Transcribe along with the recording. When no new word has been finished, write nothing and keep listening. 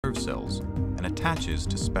nerve cells and attaches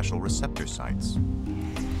to special receptor sites.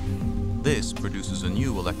 This produces a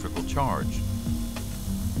new electrical charge,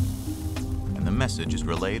 and the message is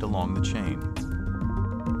relayed along the chain.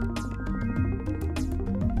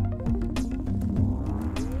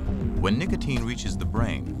 When nicotine reaches the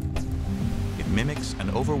brain, it mimics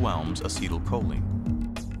and overwhelms acetylcholine.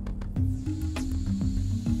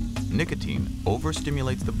 Nicotine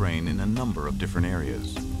overstimulates the brain in a number of different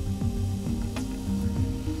areas.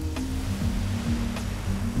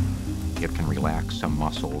 It can relax some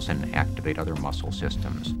muscles and activate other muscle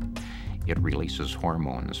systems. It releases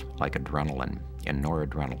hormones like adrenaline and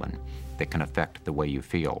noradrenaline that can affect the way you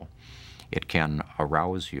feel. It can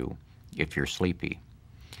arouse you if you're sleepy.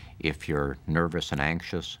 If you're nervous and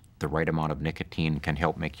anxious, the right amount of nicotine can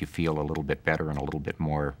help make you feel a little bit better and a little bit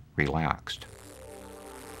more relaxed.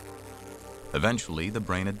 Eventually, the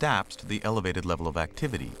brain adapts to the elevated level of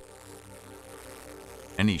activity.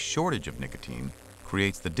 Any shortage of nicotine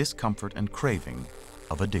creates the discomfort and craving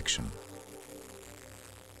of addiction.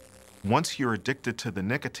 Once you're addicted to the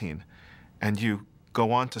nicotine and you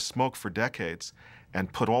go on to smoke for decades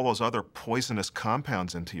and put all those other poisonous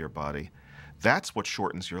compounds into your body, that's what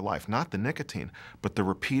shortens your life, not the nicotine, but the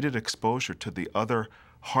repeated exposure to the other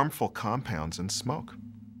harmful compounds in smoke.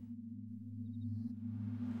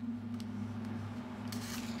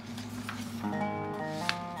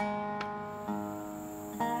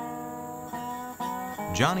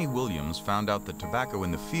 Johnny Williams found out that tobacco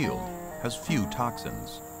in the field has few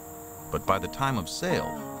toxins, but by the time of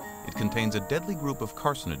sale, it contains a deadly group of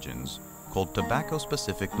carcinogens called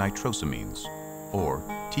tobacco-specific nitrosamines, or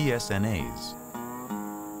TSNAs.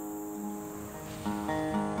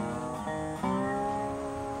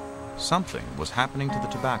 Something was happening to the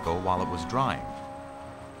tobacco while it was drying,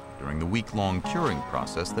 during the week-long curing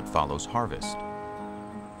process that follows harvest.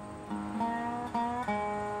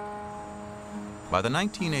 By the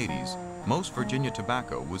 1980s, most Virginia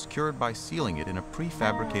tobacco was cured by sealing it in a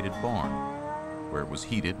prefabricated barn, where it was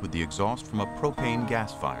heated with the exhaust from a propane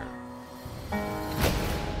gas fire.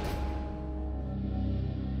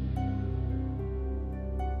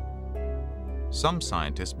 Some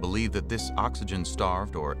scientists believe that this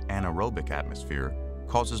oxygen-starved or anaerobic atmosphere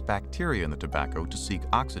causes bacteria in the tobacco to seek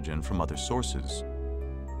oxygen from other sources.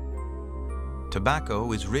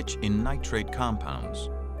 Tobacco is rich in nitrate compounds,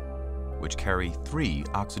 which carry 3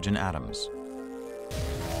 oxygen atoms.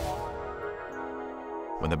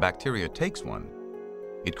 When the bacteria takes one,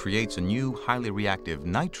 it creates a new highly reactive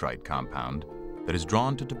nitrite compound that is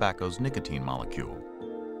drawn to tobacco's nicotine molecule.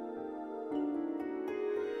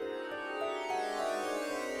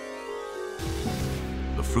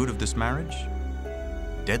 The fruit of this marriage?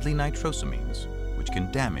 Deadly nitrosamines, which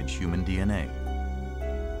can damage human DNA.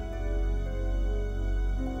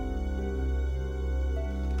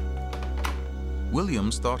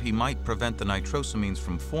 Williams thought he might prevent the nitrosamines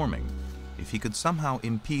from forming if he could somehow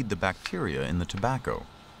impede the bacteria in the tobacco.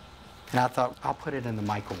 And I thought, I'll put it in the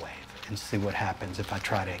microwave and see what happens if I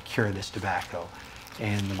try to cure this tobacco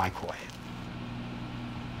in the microwave.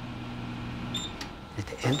 At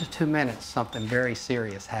the end of 2 minutes, something very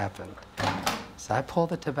serious happened. So I pulled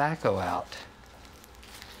the tobacco out,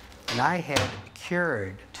 and I had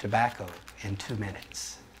cured tobacco in 2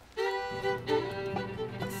 minutes.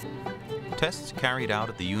 Tests carried out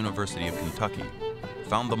at the University of Kentucky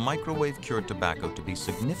found the microwave-cured tobacco to be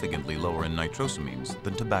significantly lower in nitrosamines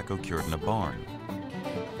than tobacco cured in a barn.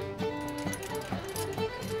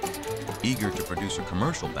 Eager to produce a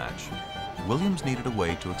commercial batch, Williams needed a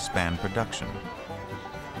way to expand production.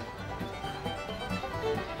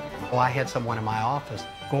 Well, I had someone in my office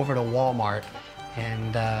go over to Walmart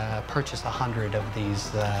and purchase 100 of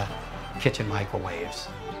these kitchen microwaves.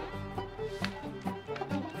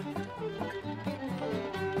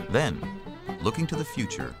 Then, looking to the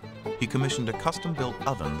future, he commissioned a custom-built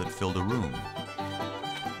oven that filled a room.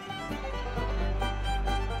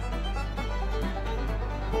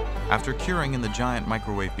 After curing in the giant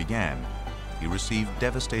microwave began, he received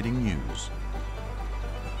devastating news.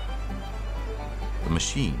 The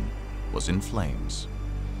machine was in flames.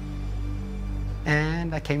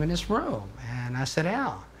 And I came in this room and I sat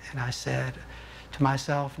down and I said to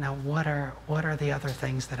myself, now what are the other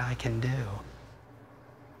things that I can do?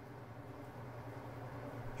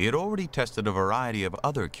 He had already tested a variety of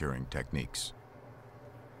other curing techniques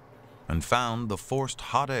and found the forced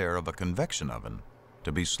hot air of a convection oven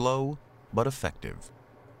to be slow but effective.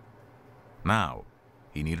 Now,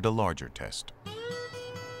 he needed a larger test.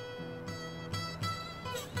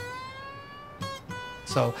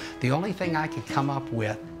 So the only thing I could come up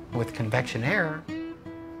with convection air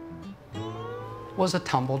was a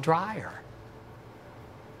tumble dryer.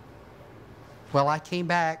 Well, I came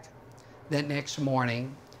back that next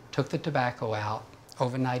morning, took the tobacco out,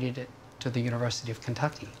 overnighted it to the University of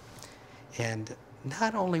Kentucky. And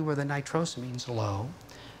not only were the nitrosamines low,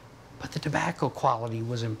 but the tobacco quality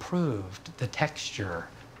was improved, the texture.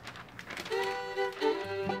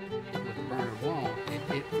 With the burner won't,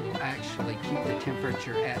 it will actually keep the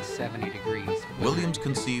temperature at 70 degrees. Williams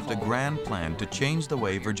conceived a grand plan to change the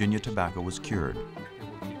way Virginia tobacco was cured.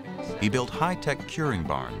 He built high-tech curing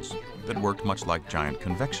barns that worked much like giant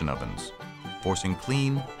convection ovens, forcing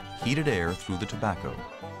clean, heated air through the tobacco.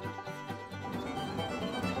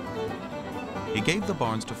 He gave the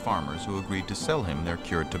barns to farmers who agreed to sell him their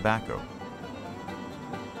cured tobacco.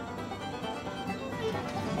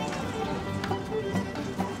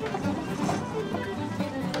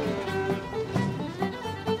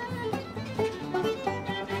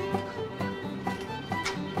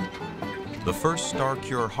 The first Star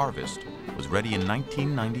Cure harvest was ready in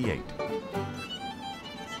 1998.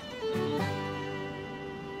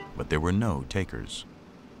 But there were no takers.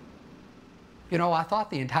 You know, I thought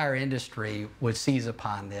the entire industry would seize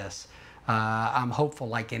upon this. I'm hopeful,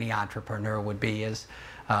 like any entrepreneur would be,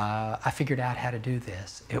 I figured out how to do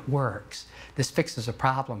this. It works. This fixes a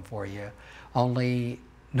problem for you. Only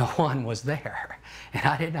no one was there, and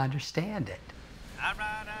I didn't understand it.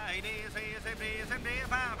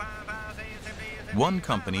 One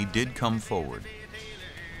company did come forward.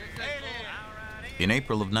 In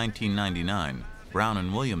April of 1999, Brown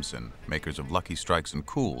and Williamson, makers of Lucky Strikes and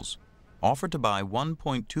Cools, offered to buy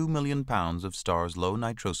 1.2 million pounds of Star's low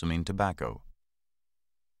nitrosamine tobacco.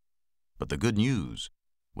 But the good news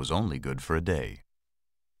was only good for a day.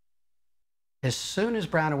 As soon as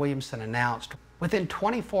Brown and Williamson announced, within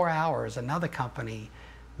 24 hours, another company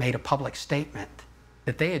made a public statement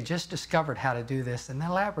that they had just discovered how to do this in their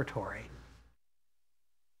laboratory.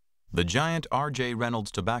 The giant R.J.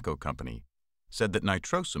 Reynolds Tobacco Company said that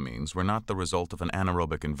nitrosamines were not the result of an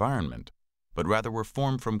anaerobic environment, but rather were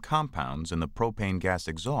formed from compounds in the propane gas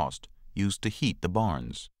exhaust used to heat the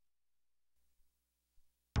barns.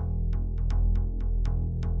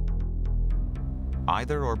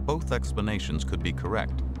 Either or both explanations could be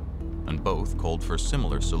correct, and both called for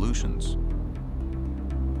similar solutions.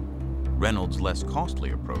 Reynolds' less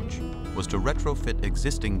costly approach was to retrofit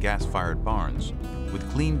existing gas-fired barns with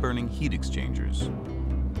clean-burning heat exchangers.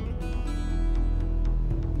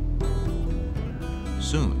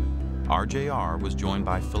 Soon, RJR was joined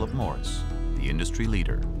by Philip Morris, the industry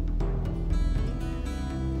leader.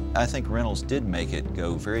 I think Reynolds did make it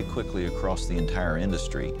go very quickly across the entire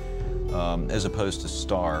industry, as opposed to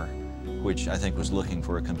Star, which I think was looking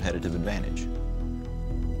for a competitive advantage.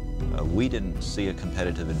 We didn't see a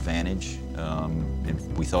competitive advantage,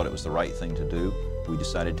 and we thought it was the right thing to do. We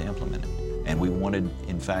decided to implement it. And we wanted,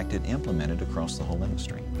 in fact, it implemented across the whole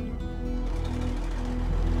industry.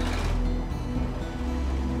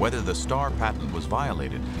 Whether the Star patent was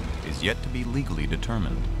violated is yet to be legally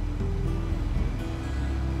determined.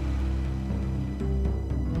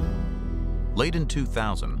 Late in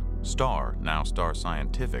 2000, Star, now Star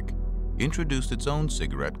Scientific, introduced its own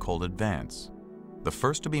cigarette called Advance, the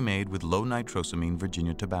first to be made with low nitrosamine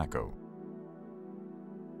Virginia tobacco.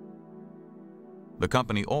 The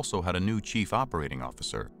company also had a new chief operating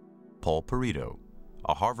officer, Paul Perito,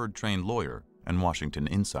 a Harvard-trained lawyer and Washington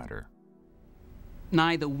insider.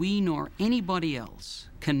 Neither we nor anybody else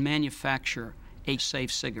can manufacture a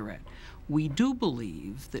safe cigarette. We do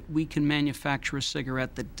believe that we can manufacture a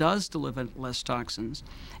cigarette that does deliver less toxins,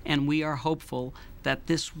 and we are hopeful that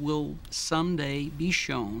this will someday be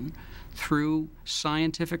shown through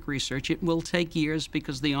scientific research. It will take years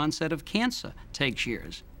because the onset of cancer takes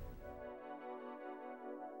years.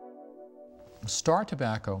 Star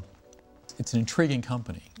Tobacco, it's an intriguing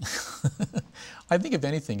company. I think if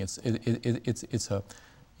anything, it's a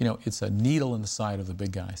needle in the side of the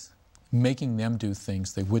big guys, making them do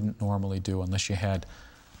things they wouldn't normally do unless you had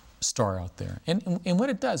Star out there. And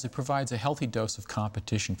what it does, it provides a healthy dose of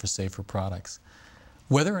competition for safer products.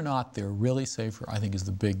 Whether or not they're really safer, I think, is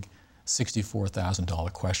the big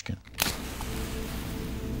 $64,000 question.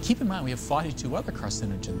 Keep in mind, we have 42 other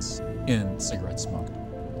carcinogens in cigarette smoke.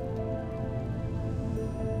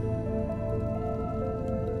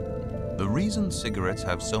 The reason cigarettes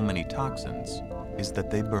have so many toxins is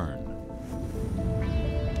that they burn.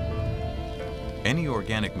 Any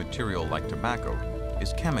organic material like tobacco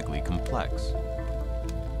is chemically complex.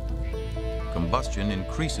 Combustion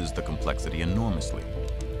increases the complexity enormously.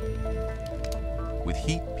 With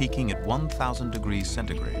heat peaking at 1,000 degrees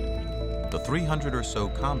centigrade, the 300 or so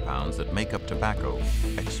compounds that make up tobacco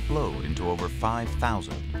explode into over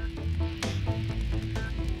 5,000.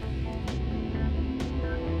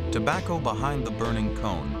 Tobacco behind the burning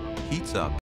cone heats up